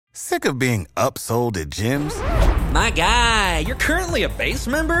Sick of being upsold at gyms? My guy, you're currently a base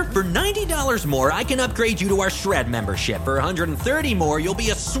member? For $90 more, I can upgrade you to our Shred membership. For $130 more, you'll be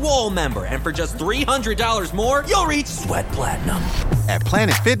a Swole member. And for just $300 more, you'll reach Sweat Platinum. At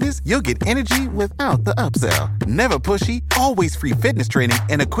Planet Fitness, you'll get energy without the upsell. Never pushy, always free fitness training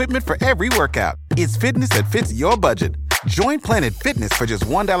and equipment for every workout. It's fitness that fits your budget. Join Planet Fitness for just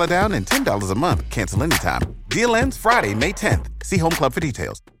 $1 down and $10 a month. Cancel anytime. Deal ends Friday, May 10th. See Home Club for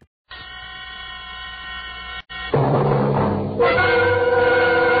details.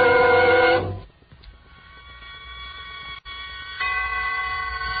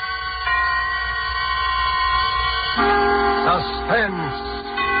 Suspense.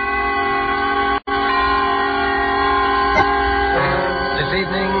 This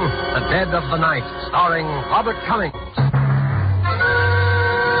evening, The Dead of the Night, starring Robert Cummings.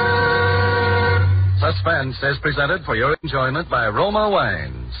 Suspense is presented for your enjoyment by Roma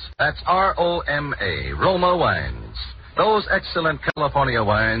Wines. That's R-O-M-A, Roma Wines. Those excellent California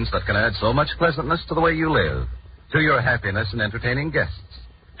wines that can add so much pleasantness to the way you live, to your happiness in entertaining guests,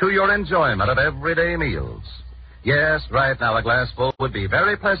 to your enjoyment of everyday meals. Yes, right now a glassful would be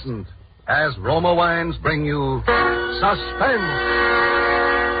very pleasant as Roma Wines bring you Suspense.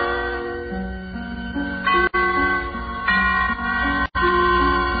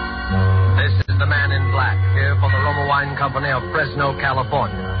 Wine Company of Fresno,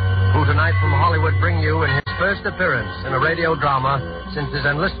 California, who tonight from Hollywood bring you in his first appearance in a radio drama since his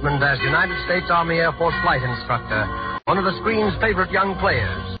enlistment as United States Army Air Force flight instructor, one of the screen's favorite young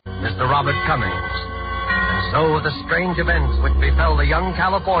players, Mr. Robert Cummings. And so the strange events which befell the young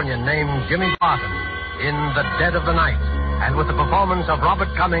Californian named Jimmy Barton in The Dead of the Night, and with the performance of Robert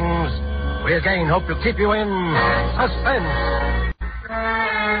Cummings, we again hope to keep you in suspense.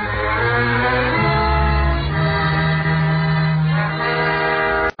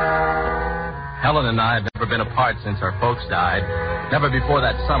 Helen and I had never been apart since our folks died. Never before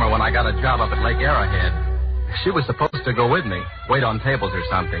that summer when I got a job up at Lake Arrowhead. She was supposed to go with me, wait on tables or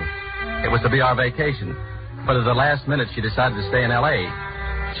something. It was to be our vacation. But at the last minute, she decided to stay in L.A.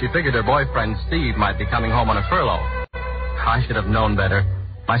 She figured her boyfriend, Steve, might be coming home on a furlough. I should have known better.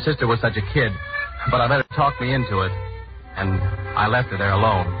 My sister was such a kid, but I let her talk me into it. And I left her there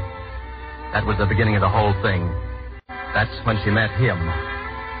alone. That was the beginning of the whole thing. That's when she met him,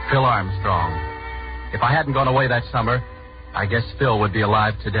 Phil Armstrong. If I hadn't gone away that summer, I guess Phil would be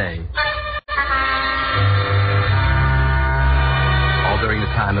alive today. All during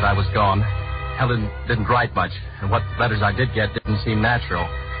the time that I was gone, Helen didn't write much, and what letters I did get didn't seem natural.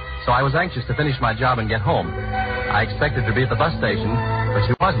 So I was anxious to finish my job and get home. I expected to be at the bus station, but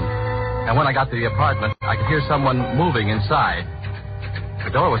she wasn't. And when I got to the apartment, I could hear someone moving inside.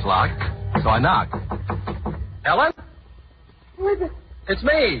 The door was locked, so I knocked. Helen? Who is it? It's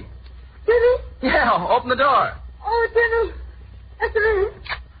me. Jimmy? Yeah, open the door. Oh, Jimmy. That's me.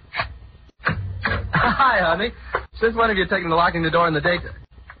 Hi, honey. Since when have you taken to locking the door in the daytime?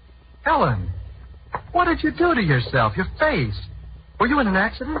 Helen, what did you do to yourself? Your face. Were you in an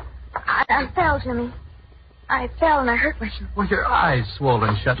accident? I fell, Jimmy. I fell and I hurt myself. Well, your eyes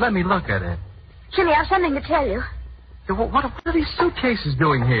swollen shut. Let me look at it. Jimmy, I have something to tell you. What are these suitcases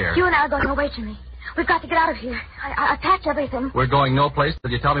doing here? You and I are going away, Jimmy. We've got to get out of here. I packed everything. We're going no place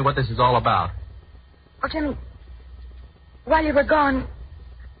till you tell me what this is all about. Oh, Jimmy, while you were gone,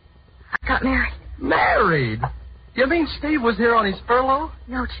 I got married. Married? You mean Steve was here on his furlough?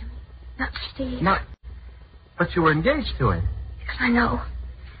 No, Jimmy. Not Steve. Not... But you were engaged to him. Yes, I know.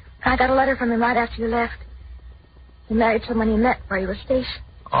 I got a letter from him right after you left. He married someone he met where he was stationed.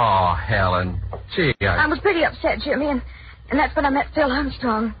 Oh, Helen. Gee, I was pretty upset, Jimmy, and that's when I met Phil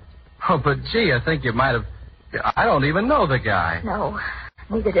Armstrong. Oh, but gee, I think you might have... I don't even know the guy. No,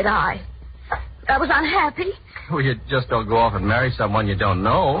 neither did I. I was unhappy. Well, you just don't go off and marry someone you don't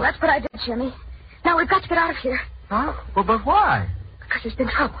know. Well, that's what I did, Jimmy. Now we've got to get out of here. Huh? Well, but why? Because there's been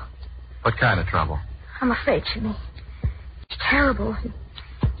trouble. What kind of trouble? I'm afraid, Jimmy. It's terrible.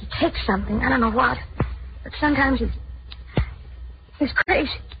 He takes something. I don't know what. But sometimes he's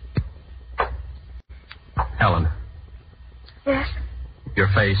crazy. Helen. Yes? Your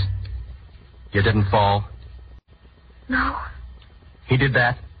face. You didn't fall? No. He did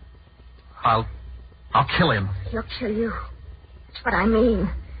that? I'll kill him. He'll kill you. That's what I mean.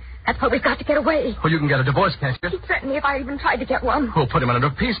 That's why we've got to get away. Well, you can get a divorce, can't you? He threatened me if I even tried to get one. We'll put him under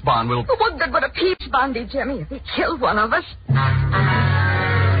a peace bond. Well, what good would a peace bond be, Jimmy, if he killed one of us?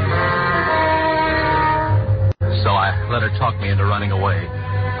 So I let her talk me into running away.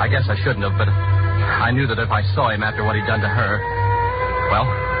 I guess I shouldn't have, but I knew that if I saw him after what he'd done to her... Well,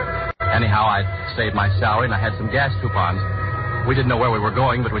 anyhow, I'd saved my salary and I had some gas coupons. We didn't know where we were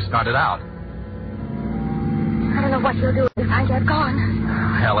going, but we started out. I don't know what you'll do if we find Dad gone.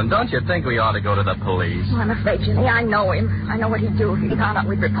 Helen, don't you think we ought to go to the police? Well, I'm afraid, Jimmy. I know him. I know what he'd do if he found out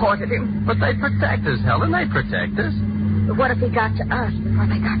we'd reported him. But they protect us, Helen. They protect us. But what if he got to us before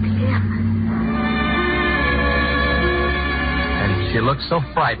they got to him? And she looked so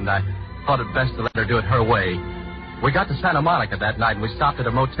frightened, I thought it best to let her do it her way. We got to Santa Monica that night, and we stopped at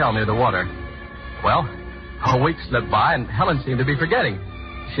a motel near the water. Well, a week slipped by, and Helen seemed to be forgetting.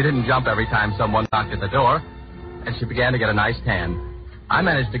 She didn't jump every time someone knocked at the door, and she began to get a nice tan. I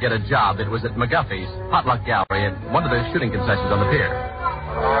managed to get a job. It was at McGuffey's Potluck Gallery at one of the shooting concessions on the pier.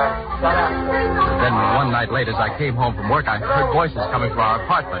 Then one night late, as I came home from work, I heard voices coming from our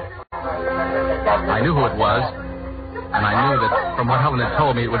apartment. I knew who it was, and I knew that from what Helen had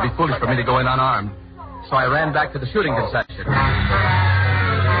told me, it would be foolish for me to go in unarmed. So I ran back to the shooting concession.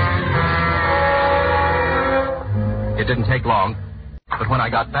 It didn't take long, but when I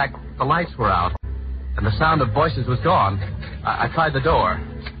got back, the lights were out, and the sound of voices was gone. I tried the door.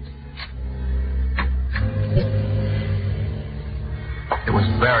 It was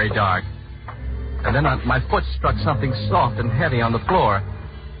very dark. And then my foot struck something soft and heavy on the floor.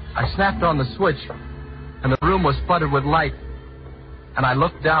 I snapped on the switch, and the room was flooded with light, and I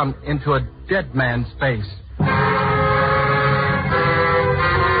looked down into a dead man's face.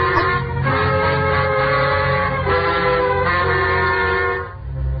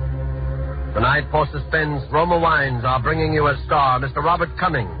 Tonight, for suspense, Roma Wines are bringing you as star Mr. Robert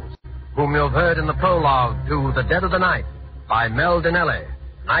Cummings, whom you've heard in the prologue to The Dead of the Night by Mel Dinelli.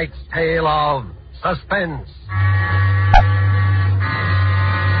 Night's tale of suspense.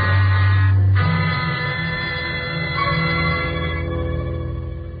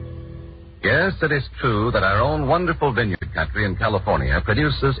 Yes, it is true that our own wonderful vineyard country in California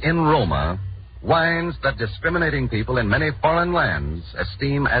produces in Roma wines that discriminating people in many foreign lands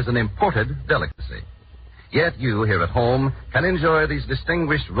esteem as an imported delicacy. Yet you here at home can enjoy these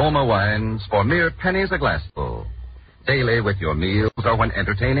distinguished Roma wines for mere pennies a glassful. Daily with your meals or when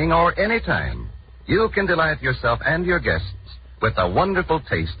entertaining or any time, you can delight yourself and your guests with a wonderful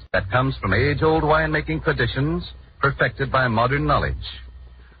taste that comes from age-old winemaking traditions perfected by modern knowledge.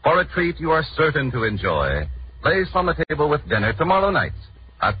 For a treat you are certain to enjoy, place on the table with dinner tomorrow night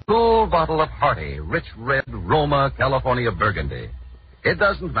a cool bottle of hearty, rich red Roma California Burgundy. It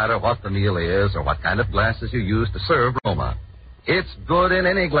doesn't matter what the meal is or what kind of glasses you use to serve Roma. It's good in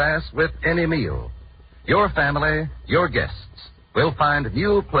any glass with any meal. Your family, your guests, will find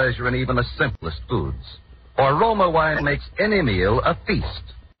new pleasure in even the simplest foods. For Roma wine makes any meal a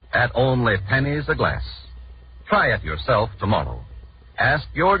feast at only pennies a glass. Try it yourself tomorrow. Ask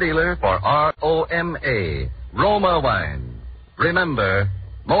your dealer for R-O-M-A, Roma wine. Remember,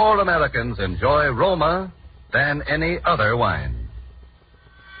 more Americans enjoy Roma than any other wine.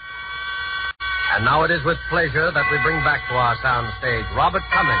 And now it is with pleasure that we bring back to our soundstage Robert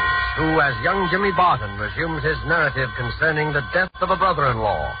Cummings, who, as young Jimmy Barton, resumes his narrative concerning the death of a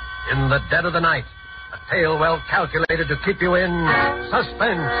brother-in-law in The Dead of the Night, a tale well calculated to keep you in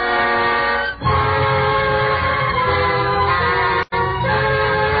suspense.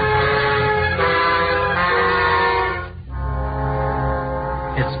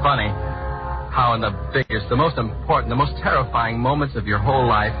 It's funny how in the biggest, the most important, the most terrifying moments of your whole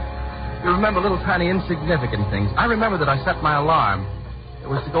life, you remember little tiny insignificant things. I remember that I set my alarm. It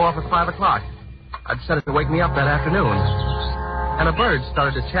was to go off at 5 o'clock. I'd set it to wake me up that afternoon. And a bird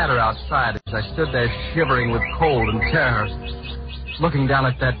started to chatter outside as I stood there shivering with cold and terror, looking down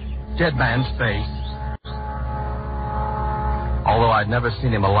at that dead man's face. Although I'd never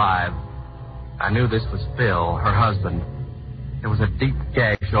seen him alive, I knew this was Phil, her husband. There was a deep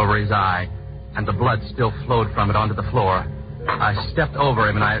gash over his eye, and the blood still flowed from it onto the floor. I stepped over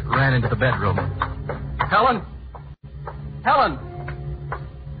him, and I ran into the bedroom. Helen! Helen!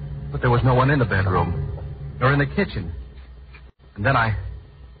 But there was no one in the bedroom, nor in the kitchen. And then I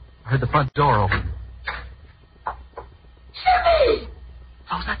heard the front door open. Jimmy!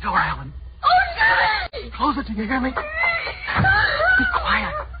 Close that door, Helen. Oh, Jimmy! Close it, do you hear me? Be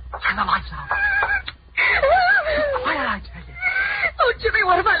quiet. Turn the lights out. Be quiet, I tell you. Oh, Jimmy,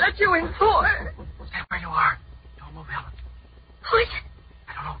 what have I let you in for? Stay where you are. Don't move, Helen. Who is it?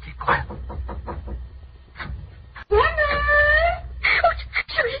 I don't know. Keep quiet. Woman! Oh,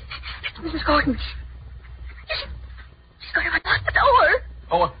 Jimmy, it's Mrs. Gordon. She's going to unlock the door.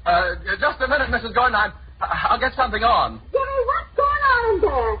 Oh, just a minute, Mrs. Gordon. I'll get something on. Jimmy, what's going on in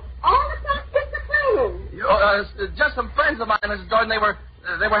there? All the stuff gets the cleaning. Just some friends of mine, Mrs. Gordon.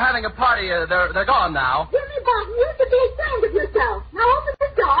 They were having a party. They're gone now. Jimmy Barton, you should be ashamed of yourself. Now open the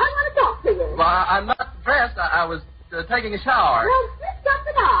door. I want to talk to you. Well, I'm not dressed. I was taking a shower. Well, Smith, got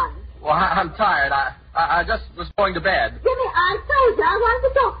it on. Well, I'm tired. I just was going to bed. Jimmy, I told you I wanted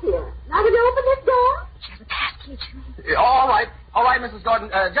to talk to you. Now, will you open this door? She has a passkey, Jimmy. All right, Mrs. Gordon.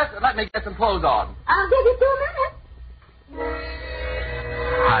 Just let me get some clothes on. I'll give you 2 minutes.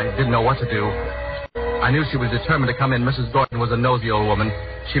 I didn't know what to do. I knew she was determined to come in. Mrs. Gordon was a nosy old woman.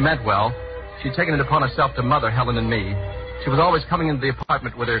 She meant well. She'd taken it upon herself to mother Helen and me. She was always coming into the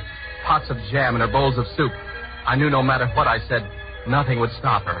apartment with her pots of jam and her bowls of soup. I knew no matter what I said, nothing would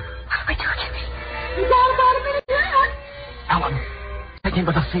stop her. What do we do, Jimmy? You got about a minute left. Helen, take him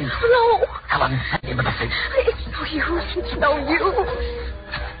by the feet. No. Helen, take him by the feet. It's no use. It's no use.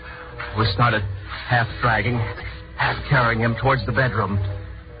 We started half dragging, half carrying him towards the bedroom.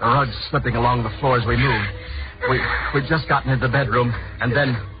 The rugs slipping along the floor as we moved. We'd just gotten into the bedroom, and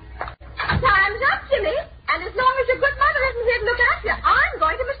then... Time's up, Jimmy. And as long as your good mother isn't here to look after you, I'm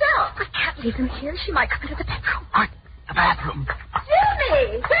going to myself. We can't leave him here. She might come into the bedroom. Quick, the bathroom.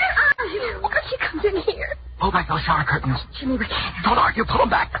 Jimmy, where are you? What if she comes in here? Pull back those shower curtains. Jimmy, we can't. Don't argue. Pull them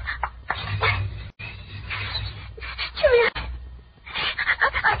back. Jimmy,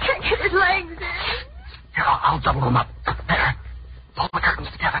 I can't get his legs in. Here, I'll double them up. There. Pull the curtains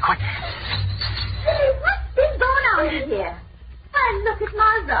together, quick. Jimmy, what's been going on in here? Why, look at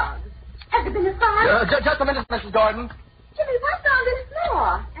my dogs. Has there been a fire? Just a minute, Mrs. Gordon. Jimmy, what's on this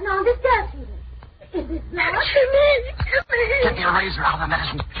floor and on this gas heater? Is it blood? Jimmy. Get the eraser out of the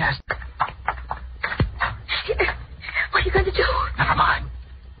medicine chest. What are you going to do? Never mind.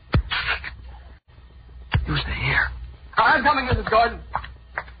 You stay here. I'm coming, Mrs. Gordon.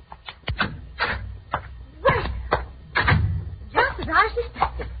 Well, just as I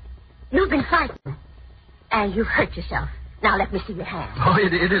suspected. You've been fighting. And you've hurt yourself. Now let me see your hand. Oh,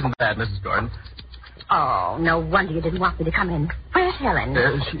 it isn't bad, Mrs. Gordon. Oh, no wonder you didn't want me to come in. Where's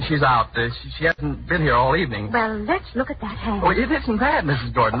Helen? She's out. She hasn't been here all evening. Well, let's look at that hand. Oh, it isn't bad,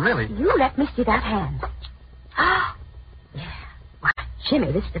 Mrs. Gordon, really. You let me see that hand. Oh, yeah. Why,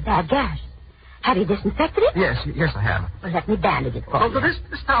 Jimmy, this is a bad gash. Have you disinfected it? Yes, I have. Well, let me bandage it for Oh, you. so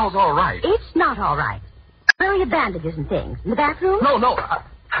this towel's all right. It's not all right. Where are your bandages and things? In the bathroom? No.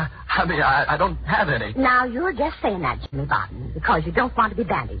 I mean, I don't have any. Now, you're just saying that, Jimmy Barton, because you don't want to be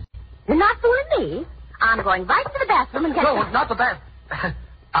bandaged. You're not fooling me. I'm going right into the bathroom and get No, some. not the bath.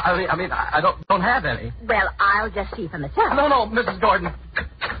 I mean, I don't have any. Well, I'll just see for myself. No, Mrs. Gordon.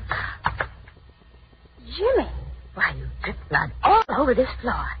 Jimmy, why, you drip blood all over this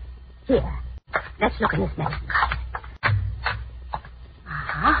floor. Here, let's look in this medicine cabinet.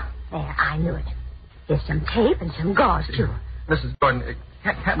 Uh-huh. There, I knew it. Here's some tape and some gauze, too. Mrs. Gordon,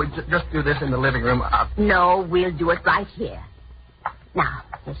 can't we just do this in the living room? No, we'll do it right here. Now,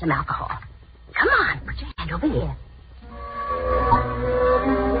 here's some alcohol. Come on, put your hand over here.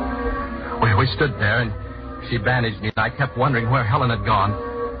 We stood there, and she bandaged me, and I kept wondering where Helen had gone.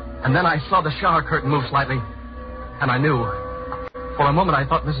 And then I saw the shower curtain move slightly, and I knew. For a moment, I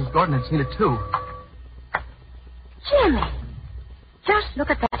thought Mrs. Gordon had seen it, too. Jimmy, just look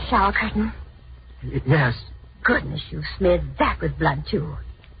at that shower curtain. Yes. Goodness, you smeared that with blood, too.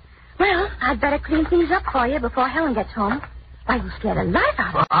 Well, I'd better clean things up for you before Helen gets home. Why, you scared the life out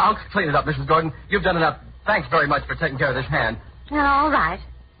of Well, I'll clean it up, Mrs. Gordon. You've done enough. Thanks very much for taking care of this hand. All right.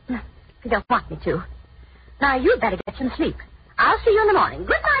 If you don't want me to. Now, you'd better get some sleep. I'll see you in the morning.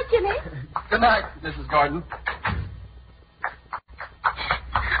 Good night, Jimmy. Good night, Mrs. Gordon.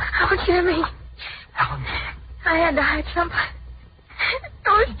 Oh, Jimmy. Helen. I had to hide something. It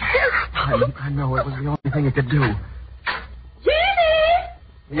was terrible. I know. It was the only thing you could do. Jimmy!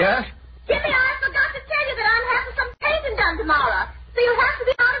 Yes? Jimmy, I forgot to tell you that I'm having some painting done tomorrow. So you'll have to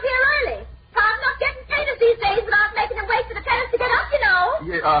be out of here early. I'm not getting painters these days without making them wait for the tenants to get up, you know.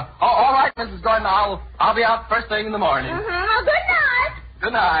 Yeah, all right, Mrs. Gordon. I'll be out first thing in the morning. Mm-hmm. Well, good night.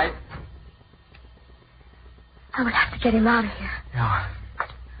 Good night. I would have to get him out of here. Yeah.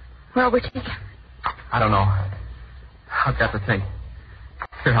 Where would we take him? I don't know. I've got to think.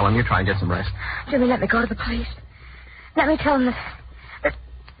 Here, Helen, you try and get some rest. Jimmy, let me go to the police. Let me tell him that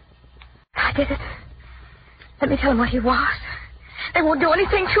I did it. Let me tell him what he was. They won't do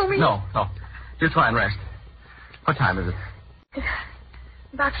anything to me. No. You try and rest. What time is it?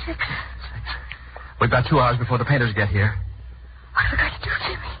 About 6. We've got 2 hours before the painters get here. What are we going to do,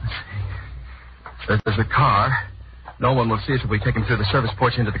 Jimmy? There's a car. No one will see us if we take him through the service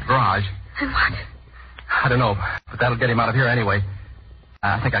porch into the garage. And what? I don't know, but that'll get him out of here anyway.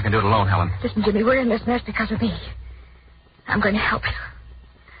 I think I can do it alone, Helen. Listen, Jimmy, we're in this mess because of me. I'm going to help you.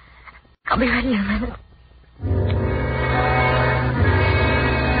 I'll be ready in a minute.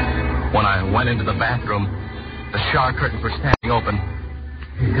 When I went into the bathroom, the shower curtains were standing open.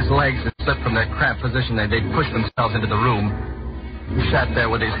 His legs had slipped from their cramped position and they'd pushed themselves into the room. He sat there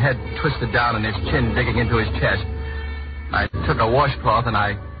with his head twisted down and his chin digging into his chest. I took a washcloth and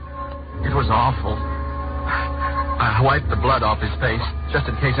it was awful. I wiped the blood off his face just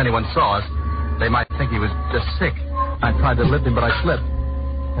in case anyone saw us. They might think he was just sick. I tried to lift him, but I slipped.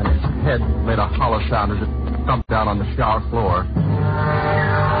 And his head made a hollow sound as it thumped down on the shower floor.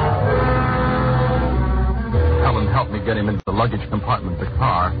 Helen helped me get him into the luggage compartment of the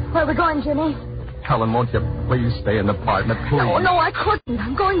car. Where are we going, Jimmy? Helen, won't you please stay in the apartment, please? No, I couldn't.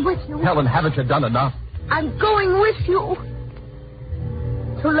 I'm going with you. Helen, haven't you done enough? I'm going with you.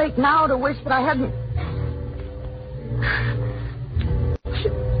 Too late now to wish that I hadn't.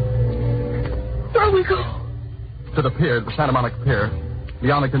 Where do we go? To the pier, the Santa Monica Pier.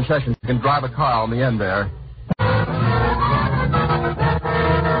 Beyond the concessions, you can drive a car on the end there.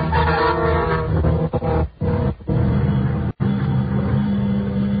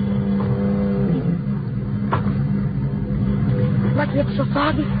 Lucky it's so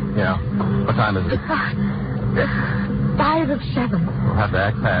foggy. Yeah. What time is it? 5 of 7. We'll have to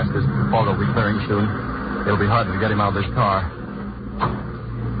act fast. This fog will be clearing soon. It'll be harder to get him out of this car.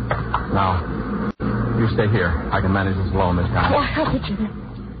 Now, you stay here. I can manage this alone this time. Oh, help me, Jimmy.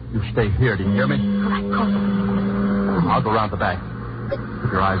 You stay here. Do you hear me? All right, call me. I'll go around the back.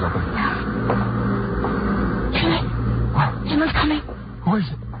 Keep your eyes open. Jimmy. What? Jimmy's coming. Who is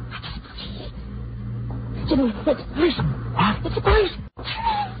it? Jimmy, it's a policeman. What? It's a policeman.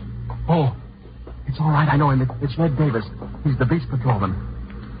 Oh, it's all right. I know him. It's Red Davis. He's the beach patrolman.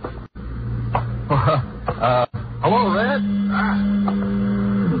 Hello, Red.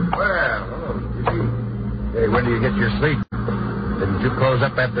 Well, hello, Jimmy. Hey, when do you get your sleep? Didn't you close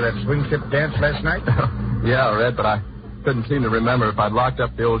up after that swing ship dance last night? Yeah, Red, but I couldn't seem to remember if I'd locked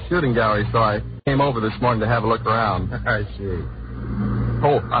up the old shooting gallery, so I came over this morning to have a look around. I see.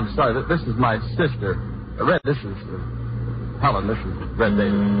 Oh, I'm sorry. This is my sister. Red, this is Helen. This is Red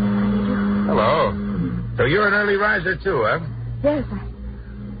Davis. Hello. So you're an early riser, too, huh? Yes,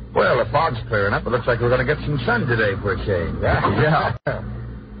 Well, the fog's clearing up. It looks like we're going to get some sun today for a change. Huh? Yeah.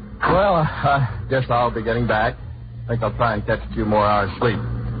 Well, I guess I'll be getting back. I think I'll try and catch a few more hours sleep.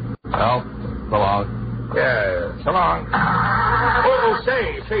 Well, so long. Yeah, so long. Oh,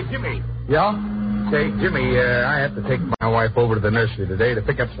 say, Jimmy. Yeah? Say, Jimmy, I have to take my wife over to the nursery today to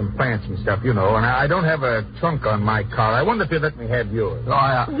pick up some plants and stuff, you know, and I don't have a trunk on my car. I wonder if you'd let me have yours.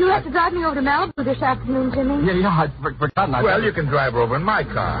 Oh, You have to drive me over to Malibu this afternoon, Jimmy. Yeah, I'd forgotten. Well, you can drive her over in my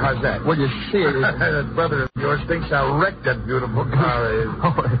car. How's that? Well, you see... That brother of yours thinks how wrecked that beautiful car is.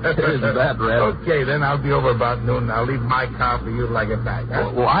 Oh, it isn't that, Red. Okay, then I'll be over about noon. I'll leave my car for you till I get back.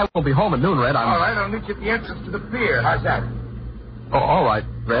 Huh? Well, I won't be home at noon, Red. All right, I'll meet you at the entrance to the pier. How's that? Oh, all right,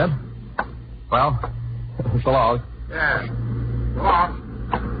 Red. Well, so long. Yeah. So long.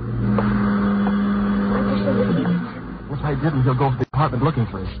 If I didn't, he'll go to the apartment looking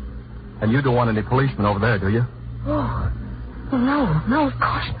for us. And you don't want any policemen over there, do you? Oh, no, of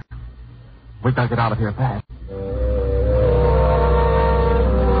course not. We've got to get out of here fast.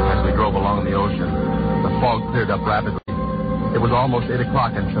 As we drove along the ocean, the fog cleared up rapidly. It was almost 8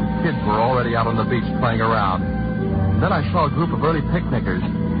 o'clock, and some kids were already out on the beach playing around. And then I saw a group of early picnickers.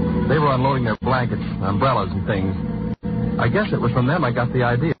 They were unloading their blankets, umbrellas, and things. I guess it was from them I got the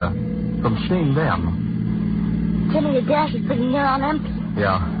idea. From seeing them. Jimmy, your gas is pretty near on empty.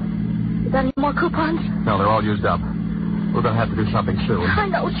 Yeah. You got any more coupons? No, they're all used up. We're going to have to do something soon. I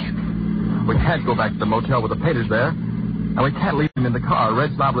know, Jimmy. We can't go back to the motel with the painters there. And we can't leave them in the car.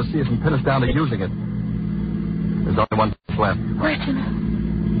 Red's liable to see us and pin us down to using it. There's only one place left. Where,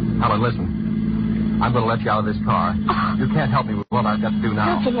 Jimmy? Helen, listen. I'm going to let you out of this car. Oh. You can't help me with what I've got to do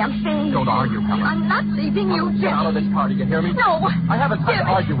now. No, Jimmy, I'm staying. Don't argue, Helen. I'm not leaving you, Jimmy. Get out of this car. Do you hear me? No. I haven't time to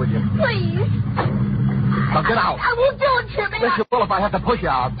argue with you. Please. Now get out. I won't do it, Jimmy. Yes, you will if I have to push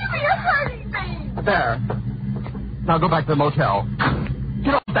you out. Jimmy, you're hurting me. There. Now go back to the motel.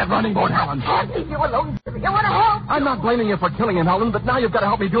 Get off that running board, Helen. I can't leave you alone, Jimmy. I want to help. I'm not blaming you for killing him, Helen, but now you've got to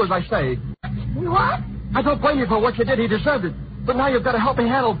help me do as I say. Jimmy, what? I don't blame you for what you did. He deserved it. But now you've got to help me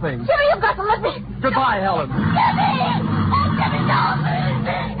handle things. Jimmy, you've got to let me. Goodbye, Helen. Jimmy! Oh, Jimmy, don't leave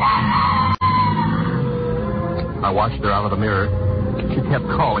me. I watched her out of the mirror. She kept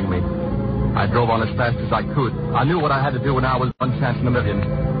calling me. I drove on as fast as I could. I knew what I had to do, and now was one chance in a million.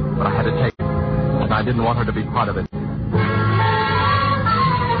 But I had to take it. And I didn't want her to be part of it.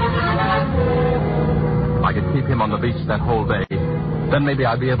 I could keep him on the beach that whole day. Then maybe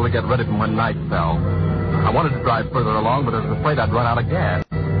I'd be able to get rid of him when night fell. I wanted to drive further along, but I was afraid I'd run out of gas.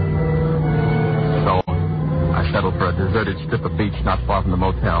 So I settled for a deserted strip of beach not far from the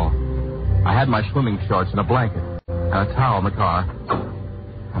motel. I had my swimming shorts and a blanket and a towel in the car.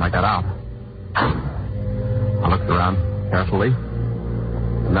 and I got out. I looked around carefully,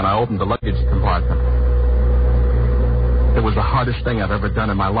 and then I opened the luggage compartment. It was the hardest thing I've ever done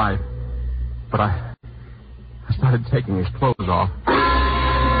in my life, but I started taking his clothes off.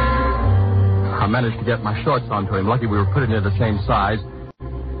 I managed to get my shorts onto him. Lucky we were put into the same size.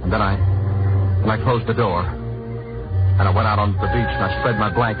 And then I closed the door. And I went out onto the beach and I spread my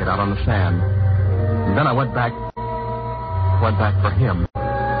blanket out on the sand. And then I went back for him.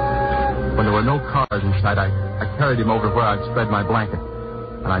 When there were no cars in sight, I carried him over where I'd spread my blanket.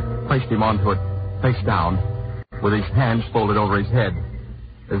 And I placed him onto it face down with his hands folded over his head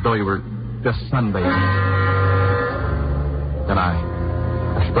as though he were just sunbathing. Then I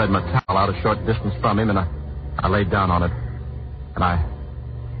spread my towel out a short distance from him, and I laid down on it, and I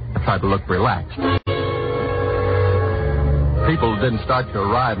tried to look relaxed. People didn't start to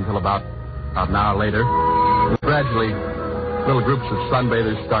arrive until about an hour later. And gradually, little groups of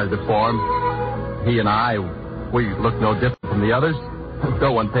sunbathers started to form. He and we looked no different from the others.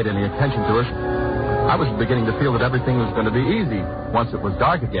 No one paid any attention to us. I was beginning to feel that everything was going to be easy once it was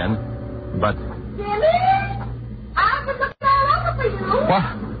dark again, but... Jimmy! I've been looking all over for you. What?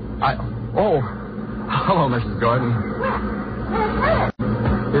 Hello, Mrs. Gordon.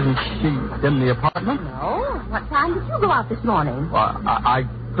 Isn't she in the apartment? No. What time did you go out this morning? Well, I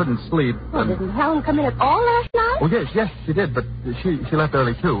couldn't sleep. Well, didn't Helen come in at all last night? Oh, yes, she did, but she left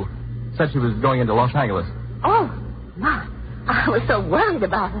early, too. Said she was going into Los Angeles. Oh, my. I was so worried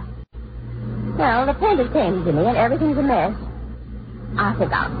about her. Well, the painter came to me, and everything's a mess. I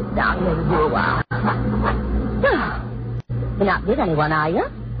think I'll sit down and maybe do a while. You're not with anyone, are you?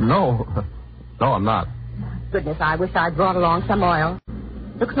 No, I'm not. Goodness, I wish I'd brought along some oil.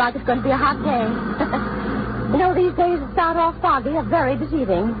 Looks like it's going to be a hot day. You know, these days that start off foggy are very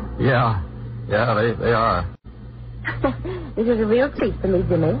deceiving. Yeah, they are. This is a real treat for me,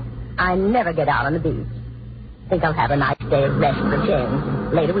 Jimmy. I never get out on the beach. Think I'll have a nice day of rest for a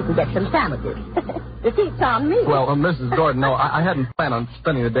change. Later we can get some sandwiches. The seat's on me. Well, Mrs. Gordon, no, I hadn't planned on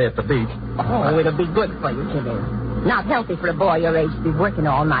spending the day at the beach. Oh, it'll be good for you, Jimmy. Not healthy for a boy your age to be working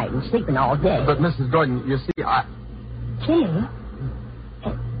all night and sleeping all day. But, Mrs. Gordon, you see, Jimmy,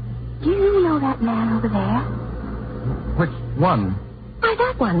 do you know that man over there? Which one? Why,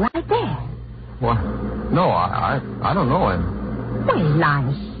 that one right there. Well, no, I don't know him. Well, he's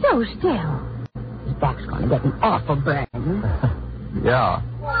lying so still. His back's going to get an awful burn. Yeah.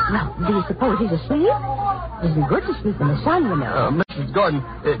 Well, do you suppose he's asleep? It isn't good to sleep in the sun, you know. Mrs. Gordon,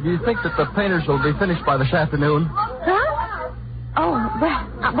 do you think that the painters will be finished by this afternoon? Huh? Oh, well,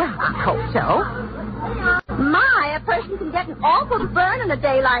 I hope so. My, a person can get an awful burn on a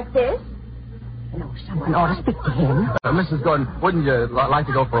day like this. You know, someone ought to speak to him. Mrs. Gordon, wouldn't you like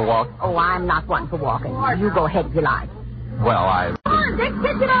to go for a walk? Oh, I'm not one for walking. You go ahead if you like. Well, Come on, Dick,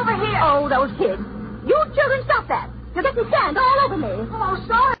 get over here. Oh, those kids. You children, stop that. You're getting sand all over me. Oh,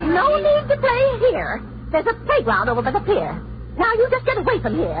 sorry. No need to play here. There's a playground over by the pier. Now you just get away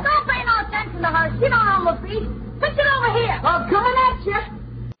from here. Don't pay no attention to her. She don't own the beach. Pitch it over here. I'm coming at you.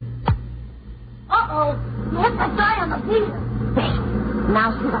 Uh-oh. You hit the guy on the beach. There.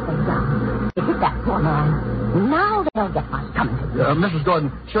 Now see what they've done. They hit that poor man. Now they'll get what's coming to you. Mrs.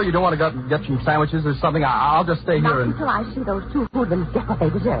 Gordon, sure you don't want to go get some sandwiches or something? I'll just stay Not here and... until I see those two hoodlums get what they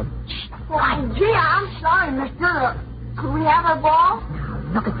deserve. Why, gee, I'm sorry, mister. Could we have a ball?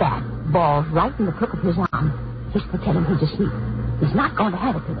 Now, look at that. Ball's right in the crook of his arm. He's pretending he's asleep. He's not going to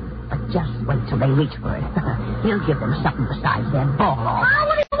hand it to them. But just wait till they reach for it. He'll give them something besides their ball. Oh,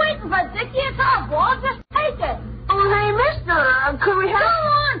 what are you waiting for, Dickie? It's our ball. Just take it. Oh, hey, mister, could we have...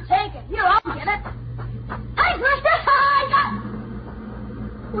 Go on, take it. Here, I'll get it. Hey, mister, I got...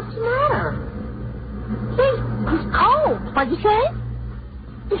 What's the matter? He's cold. What'd you say?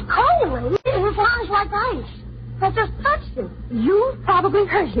 He's cold, lady. His arm's like ice. I just touched him. You probably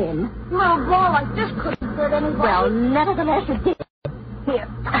hurt him. A little ball like this couldn't hurt anybody. Well, nevertheless, it did. Here.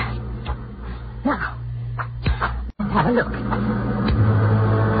 Now, let's have a look.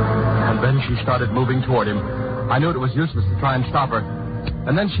 And then she started moving toward him. I knew it was useless to try and stop her.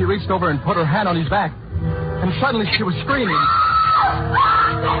 And then she reached over and put her hand on his back. And suddenly she was screaming.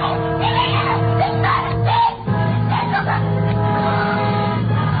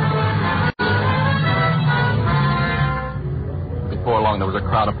 Before long, there was a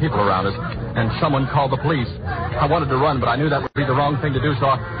crowd of people around us, and someone called the police. I wanted to run, but I knew that would be the wrong thing to do, so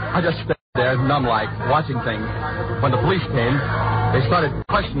I just stayed there, numb-like, watching things. When the police came, they started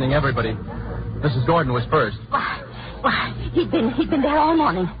questioning everybody. Mrs. Gordon was first. Why, he'd been there all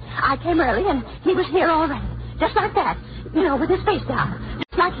morning. I came early, and he was here already. Just like that. You know, with his face down.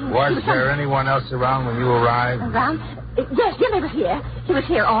 Just like he Was there anyone else around when you arrived? Around? Yes, Jimmy was here. He was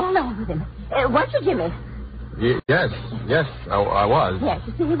here all alone with him. Weren't you, Jimmy? Yes, I was. Yes,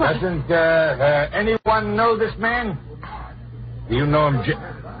 you see, he was. Doesn't anyone know this man? Do you know him,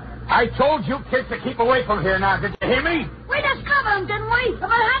 I told you kids to keep away from here now. Did you hear me? We discovered him, didn't we? If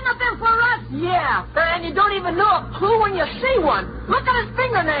it hadn't have been for us. Yeah, and you don't even know a clue when you see one. Look at his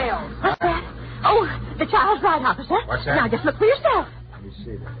fingernails. What's that? Oh, the child's right, officer. What's that? Now, just look for yourself. Let me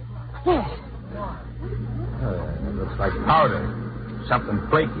see that. Yes. It looks like powder. Something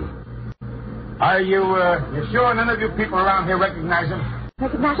flaky. Are you sure none of you people around here recognize him?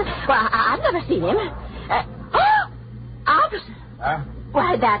 Recognize him? Well, I've never seen him. Officer. Huh?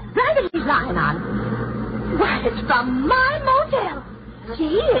 Why, that blanket he's lying on. Why, it's from my motel.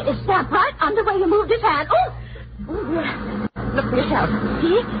 See, it's stamped right under where you moved his hand. Oh, yeah. Look for yourself.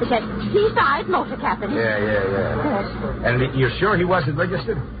 See, it says Seaside Motor Captain. Yeah. Yes. And you're sure he wasn't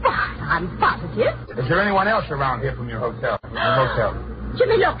registered? Why, I'm positive. Is there anyone else around here from your hotel? Your motel?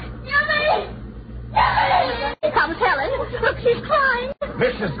 Jimmy, look. Jimmy! Here comes Helen. Look, she's crying.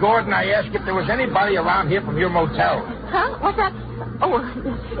 Mrs. Gordon, I asked if there was anybody around here from your motel. Huh? What's that? Oh,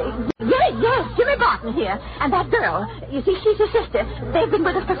 yes, Jimmy Barton here. And that girl. You see, she's his sister. They've been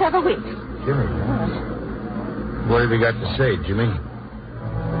with us for several weeks. Jimmy? What have you got to say, Jimmy?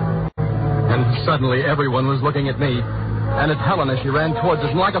 And suddenly everyone was looking at me. And at Helen as she ran towards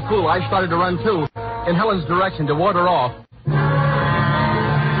us. And like a fool, I started to run too. In Helen's direction to ward her off.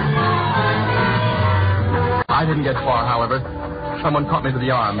 I didn't get far, however. Someone caught me to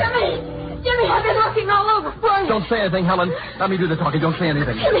the arm. Jimmy, I've been looking all over for you. Don't say anything, Helen. Let me do the talking. Don't say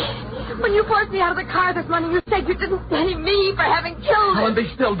anything. Jimmy, when you forced me out of the car this morning, you said you didn't blame me for having killed him. Helen, be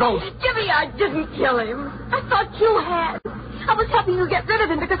still. Don't. Jimmy, I didn't kill him. I thought you had. I was helping you get rid of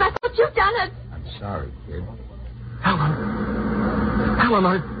him because I thought you'd done it. I'm sorry, kid. Helen,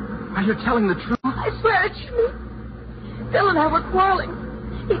 are you telling the truth? I swear it, Jimmy. Phil and I were quarreling.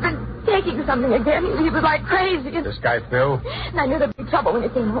 He'd been taking something again. He was like crazy. And This guy, Phil? I knew there'd be trouble when he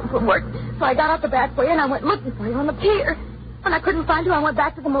came home from work. So I got out the back way and I went looking for you on the pier. When I couldn't find you, I went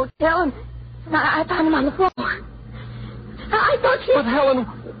back to the motel and I found him on the floor. I thought you... But, Helen,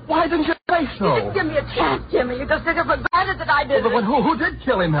 why didn't you say so? You didn't give me a chance, Jimmy. You just took it for granted that I did it. But who did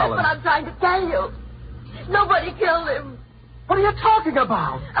kill him, Helen? That's what I'm trying to tell you. Nobody killed him. What are you talking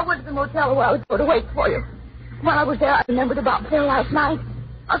about? I went to the motel where I was going to wait for you. While I was there, I remembered about Phil last night.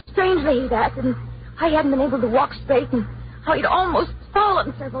 How strangely he'd acted, and how he hadn't been able to walk straight, and how he'd almost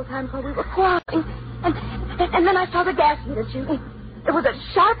fallen several times while we were quarreling. And then I saw the gas meter shooting. There was a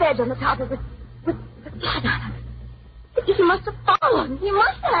sharp edge on the top of it with blood on it. He must have fallen. He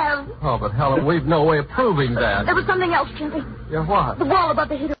must have. Oh, but Helen, we've no way of proving that. There was something else, Jimmy. Yeah, what? The wall above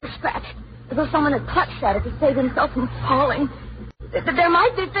the heater was scratched. As though someone had clutched at it to save himself from falling. There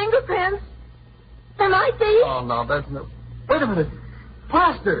might be fingerprints. There might be. Oh, no, there's no... Wait a minute.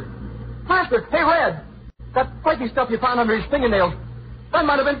 Plaster. Hey, Red. That flaky stuff you found under his fingernails, that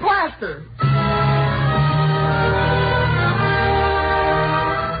might have been plaster.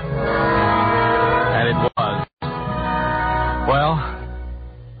 And it was. Well,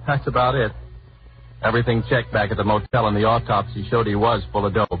 that's about it. Everything checked back at the motel, and the autopsy showed he was full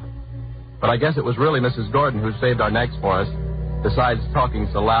of dope. But I guess it was really Mrs. Gordon who saved our necks for us. Besides talking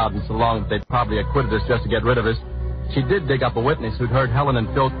so loud and so long that they'd probably acquitted us just to get rid of us, she did dig up a witness who'd heard Helen and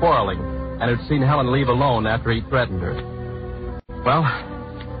Phil quarreling and who'd seen Helen leave alone after he threatened her. Well,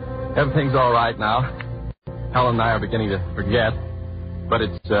 everything's all right now. Helen and I are beginning to forget. But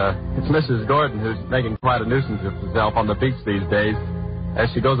it's Mrs. Gordon who's making quite a nuisance of herself on the beach these days as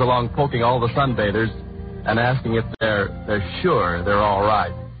she goes along poking all the sunbathers and asking if they're sure they're all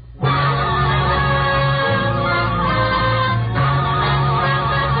right.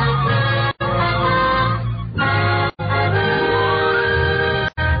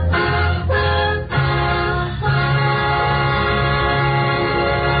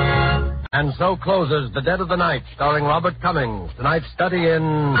 And so closes The Dead of the Night, starring Robert Cummings. Tonight's study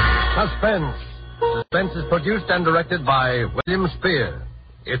in suspense. Suspense is produced and directed by William Spear.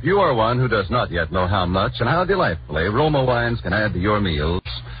 If you are one who does not yet know how much and how delightfully Roma wines can add to your meals,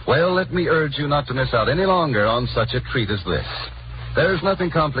 well, let me urge you not to miss out any longer on such a treat as this. There's nothing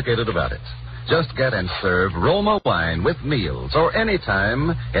complicated about it. Just get and serve Roma wine with meals or any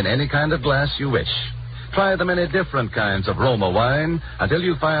time in any kind of glass you wish. Try the many different kinds of Roma wine until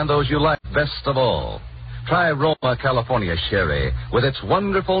you find those you like best of all. Try Roma California Sherry with its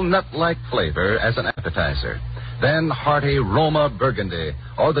wonderful nut-like flavor as an appetizer. Then hearty Roma Burgundy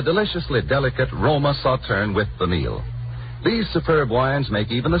or the deliciously delicate Roma Sauterne with the meal. These superb wines make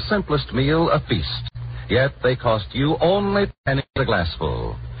even the simplest meal a feast. yet they cost you only pennies a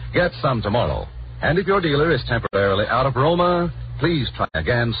glassful. Get some tomorrow. And if your dealer is temporarily out of Roma, please try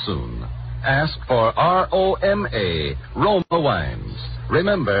again soon. Ask for R-O-M-A, Roma Wines.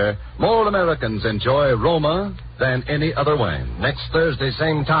 Remember, more Americans enjoy Roma than any other wine. Next Thursday,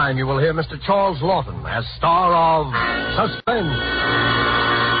 same time, you will hear Mr. Charles Lawton as star of Suspense.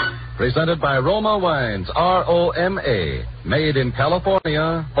 Presented by Roma Wines, R-O-M-A, made in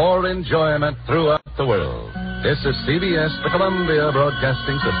California for enjoyment throughout the world. This is CBS, the Columbia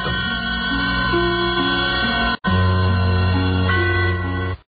Broadcasting System.